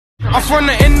I'm from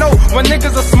the NO, when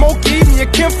niggas are smoky, even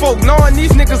your kinfolk. Knowing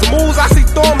these niggas moves, I see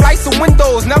throw them lights and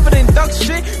windows. Never done duck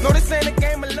shit, no this ain't a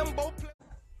game of limbo.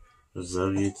 What's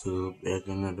up YouTube, back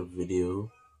in another video.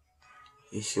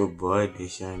 It's your boy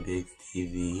Deshawn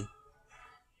DIGGSTV.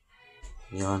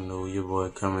 Y'all know your boy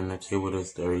coming at you with a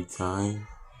story time.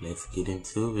 Let's get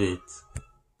into it.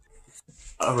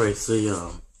 Alright, so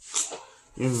y'all,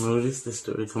 you know this is the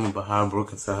story coming about how I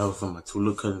broke into the house with my two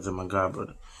little cousins and my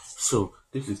godbrother. So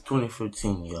this is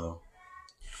 2015, y'all.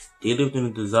 They lived in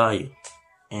a Desire,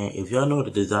 and if y'all know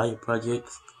the Desire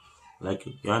projects, like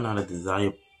if y'all know how the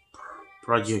Desire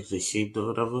projects is shaped or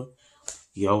whatever,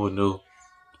 y'all will know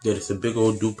that it's a big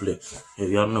old duplex. If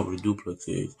y'all know what a duplex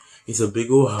is, it's a big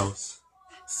old house,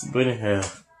 split in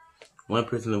half. One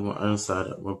person on one side,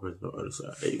 one person on the other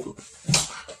side. There you go.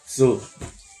 So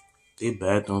their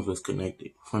bathrooms was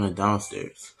connected from the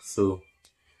downstairs. So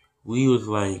we was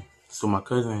like, so my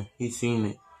cousin, he seen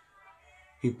it.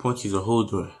 He punches a hole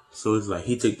through it. So it's like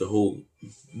he took the whole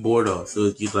board off. So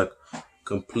it's just like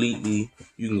completely,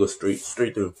 you can go straight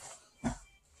through.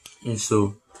 And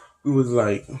so we was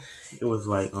like, so it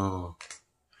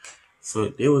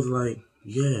was like,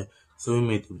 yeah. So we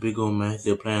made the big old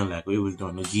master plan like we was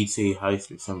doing the GTA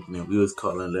heist or something, and we was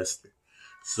calling Lester.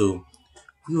 So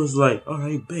we was like,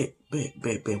 alright, bet,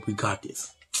 we got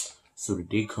this. So the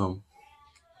day come,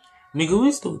 nigga,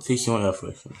 we still teaching on air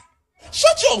freshener.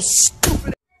 Shut your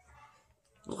stupid.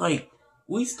 Like,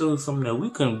 we still something that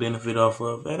we couldn't benefit off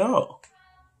of at all.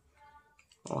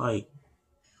 Like,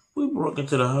 we broke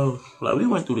into the house, like we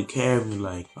went through the cabin,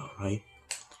 like, alright,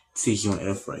 teaching on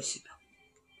air freshener.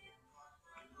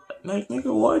 Like,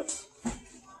 nigga, what?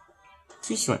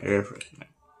 Teaching on air freshener.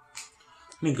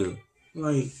 Nigga,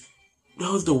 like,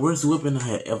 that was the worst whipping I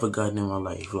had ever gotten in my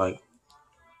life. Like,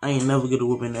 I ain't never get a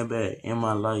whipping that bad in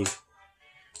my life.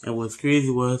 And what's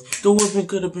crazy was, the whipping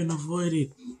could have been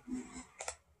avoided.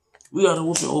 We got a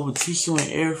whooping over tissue and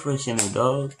air freshener,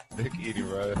 dog. Dick eating,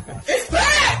 right? It's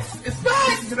facts! It's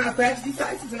facts! It's not facts. These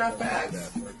facts is not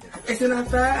facts. It's not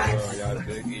facts. Oh, y'all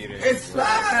dick eating. It's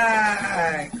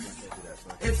facts.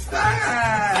 It's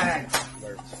facts.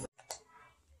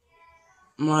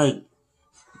 Like,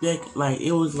 that, like,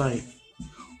 it was like,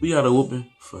 we got a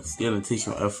whooping for stealing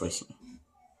tissue and air freshener.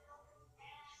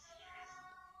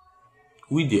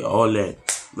 We did all that.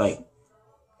 Like,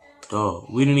 dog,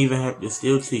 we didn't even have to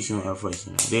steal tissue and air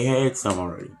freshener. They had some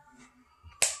already.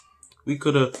 We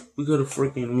could have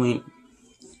freaking went.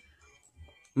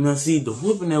 Now see, the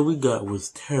whooping that we got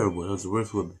was terrible. That was the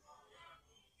worst whooping.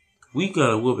 We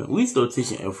got a whooping. We stole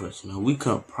tissue and air freshener. We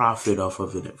couldn't profit off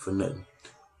of it for nothing.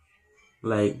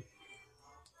 Like,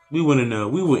 we went in there.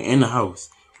 We were in the house.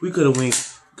 We could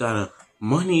have got a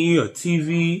money, a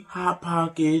TV, Hot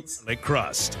Pockets. The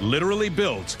crust, literally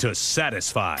built to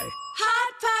satisfy.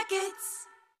 Hot Pockets.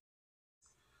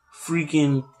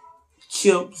 Freaking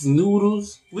chips,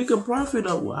 noodles. We could profit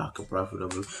up. Well, I could profit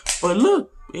up. But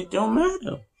look, it don't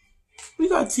matter. We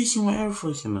got tissue and air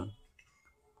freshener.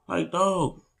 Like,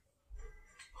 dog,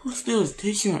 who steals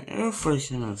tissue and air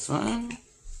freshener, son?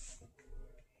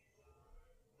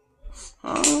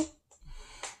 Huh?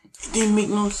 It didn't make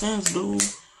no sense, dude.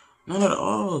 None at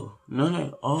all. None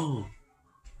at all.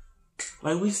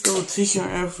 Like, we stole tissue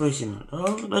and air freshener,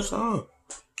 dog. That's all.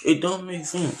 It don't make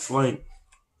sense. Like,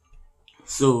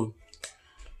 so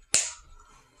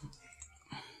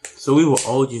we were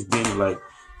all just being like,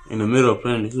 in the middle of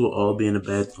planning, we would all be in the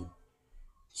bathroom,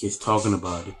 just talking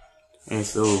about it. And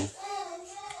so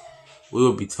we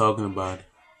would be talking about it.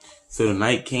 So the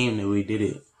night came that we did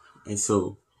it. And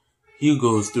so he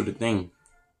goes through the thing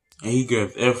and he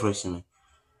grabs air freshener.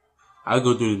 I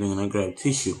go through the thing and I grab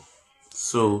tissue.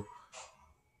 So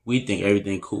we think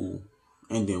everything cool.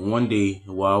 And then one day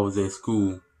while I was at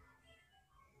school,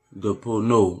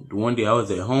 one day I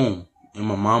was at home and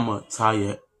my mama,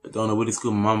 Taya, on the way to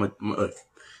school, my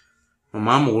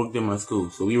mama worked in my school,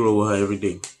 so we rode with her every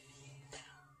day.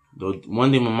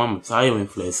 One day my mama tire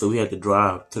went flat, so we had to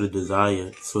drive to the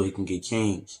Desire so he can get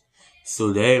changed.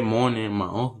 So that morning, my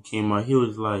uncle came out. He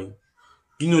was like,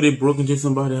 you know they broke into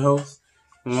somebody's house?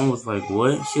 My mom was like,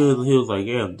 what? He was like,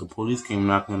 yeah, the police came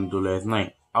knocking on the door last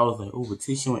night. I was like, oh, with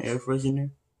tissue and air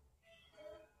freshener?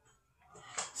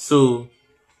 So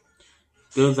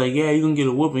they was like, yeah, you can get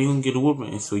a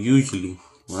whooping, And so usually,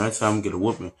 when I tell them get a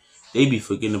whooping, they be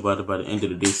forgetting about it by the end of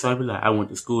the day. So I be like, I went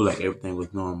to school like everything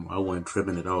was normal. I wasn't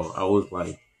tripping at all. I was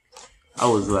like,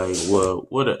 well,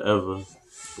 whatever.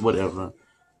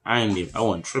 I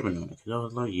wasn't tripping on it. Cause I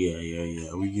was like, yeah,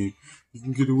 you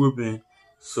can get a whooping.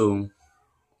 So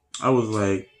I was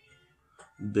like,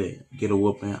 bet, get a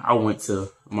whooping. I went to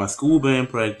my school band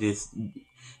practice.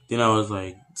 Then I was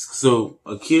like, so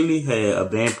Achilles had a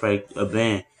band,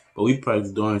 but we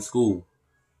practiced during school.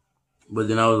 But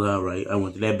then I was like, all right. I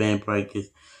went to that band practice.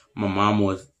 My mom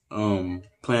was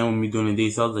playing with me during the day,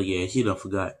 so I was like, yeah, she done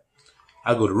forgot.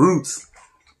 I go to Roots.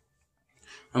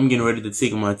 I'm getting ready to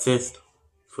take my test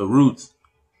for Roots,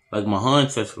 like my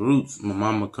hand test for Roots. My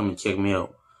mama come and check me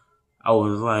out. I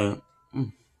was like,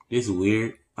 this is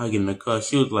weird. I get in the car.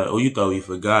 She was like, oh, you thought we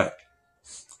forgot.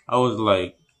 I was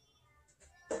like,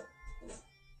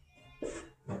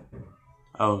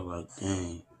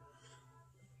 dang.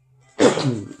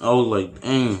 I was like,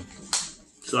 dang.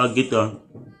 So I get there,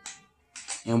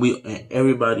 and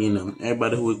everybody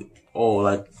who was all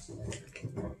like,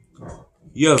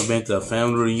 you ever been to a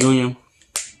family reunion,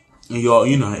 and y'all,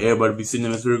 you know how everybody be sitting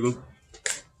in a circle?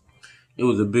 It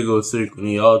was a big old circle, and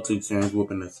they all took turns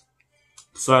whooping us.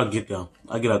 So I get there.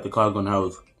 I get out the car, go in the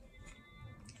house.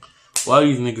 Why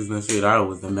these niggas done said I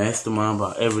was the mastermind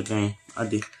about everything I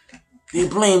did? They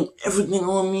blamed everything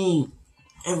on me.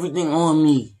 Everything on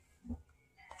me.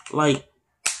 Like,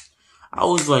 I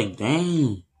was like,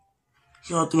 dang.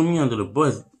 Y'all threw me under the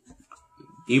bus.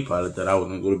 They probably thought I was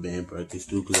gonna go to band practice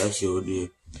too, because I sure did.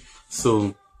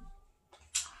 So,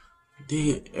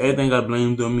 everything got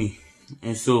blamed on me.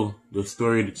 And so, the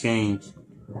story to change.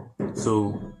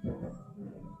 So,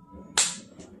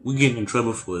 we get in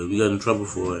trouble for it. We got in trouble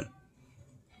for it.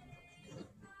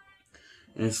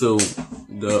 And so,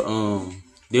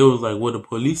 they was like, well, the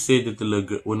police said that the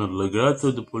little girl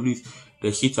told the police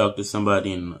that she talked to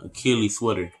somebody in an Achilles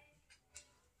sweater.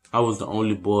 I was the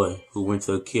only boy who went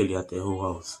to Achilles at that whole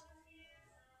house.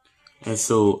 And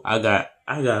so I got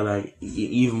like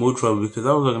even more trouble because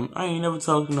I was like, I ain't never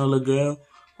talked to no little girl.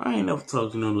 I ain't never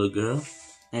talked to no little girl.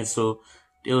 And so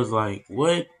they was like,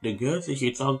 what? The girl said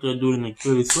she talked to a dude in an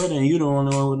Achilles sweater and you the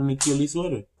only one with an Achilles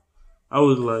sweater. I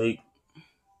was like,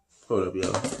 hold up,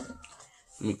 y'all.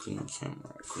 Let me clean the camera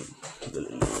real quick.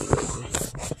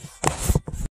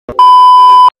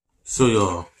 So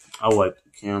y'all, I wiped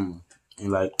the camera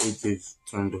and like it just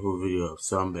turned the whole video up.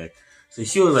 So I'm back. So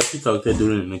she was like, she talked to that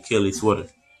dude in an Achilles sweater.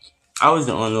 I was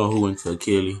the only one who went to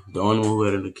Achilles, the only one who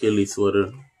had an Achilles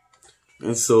sweater.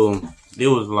 And so they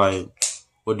was like,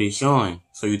 well, Deshawn,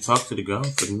 so you talked to the girl? I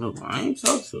was like, no, I ain't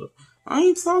talked to her. I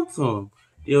ain't talked to him.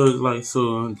 They was like,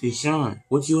 so Deshawn,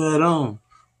 what you had on?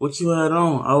 What you had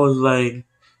on? I was like,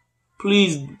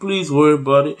 please worry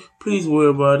about it. Please worry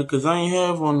about it, because I ain't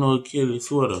have on no Achilles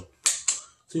sweater.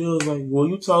 So he was like, well,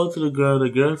 you talked to the girl. The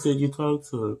girl said you talked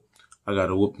to her. I got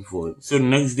a whooping for it. So the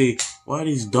next day, why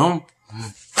this dumb?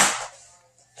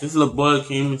 This little boy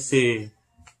came and said,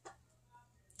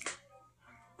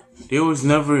 there was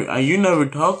never, you never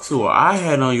talked to her. I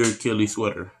had on your Achilles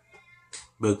sweater.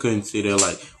 But couldn't say that.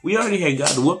 Like, we already had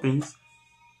got the whoopings.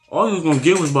 All he was going to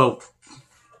get was about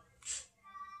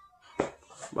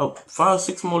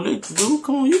 5-6 more licks, dude.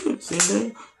 Come on, you could say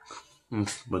that.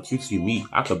 But you see me,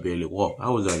 I could barely walk. I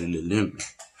was already a little limp.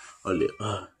 A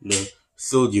little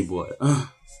soldier boy. I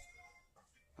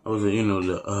was a,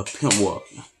 little pimp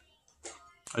walking.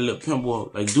 A little pimp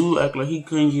walk. Like, dude act like he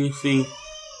couldn't just see.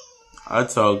 I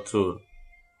talked to her.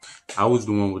 I was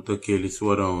the one with the Achilles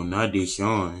sweater on, not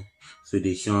Deshawn. So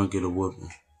Deshawn get a whooping.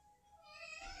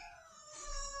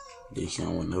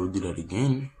 Deshawn will never do that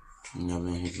again. Never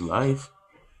in his life.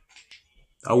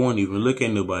 I won't even look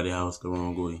at nobody's house the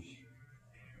wrong way.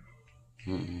 I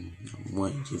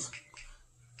won't just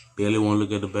barely won't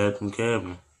look at the bathroom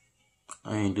cabinet.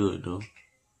 I ain't do it though.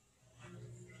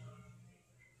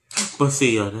 But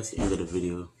see y'all, that's the end of the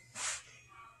video.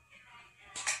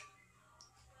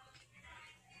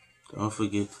 Don't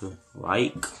forget to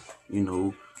like,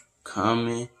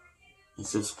 comment, and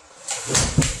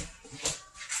subscribe.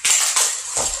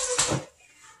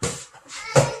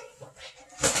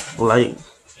 Like.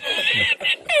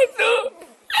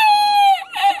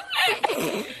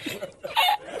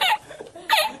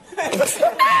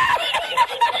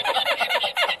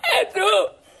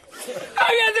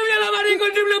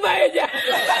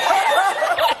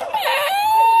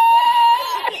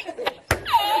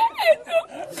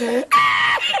 Y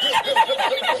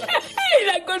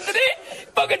la encontré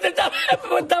porque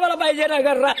estaba la paellera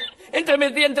agarrada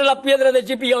metida entre las piedras de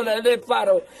Chipiona del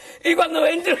faro. Y cuando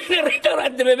entro en el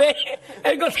restaurante me ve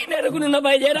el cocinero con una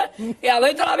paellera y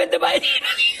adentro la vende paellera.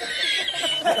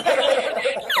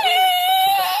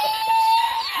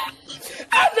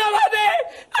 ¡Asómate!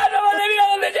 ¡Mira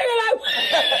dónde llega el agua!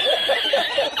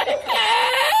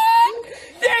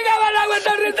 Llegaba el agua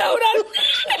hasta el restaurante.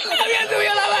 Había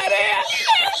subido la marea.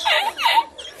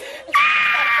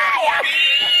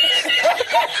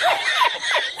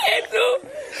 ¡Y tú!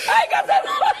 ¡Hay que hacer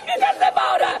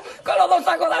ahora! ¡Con los dos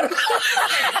sacos de arroz!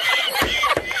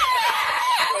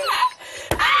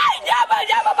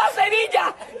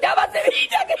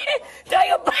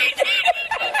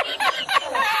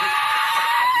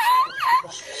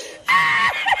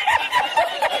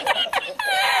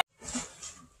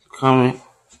 comment,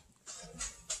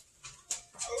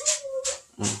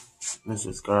 and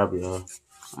subscribe, y'all.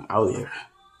 I'm out here.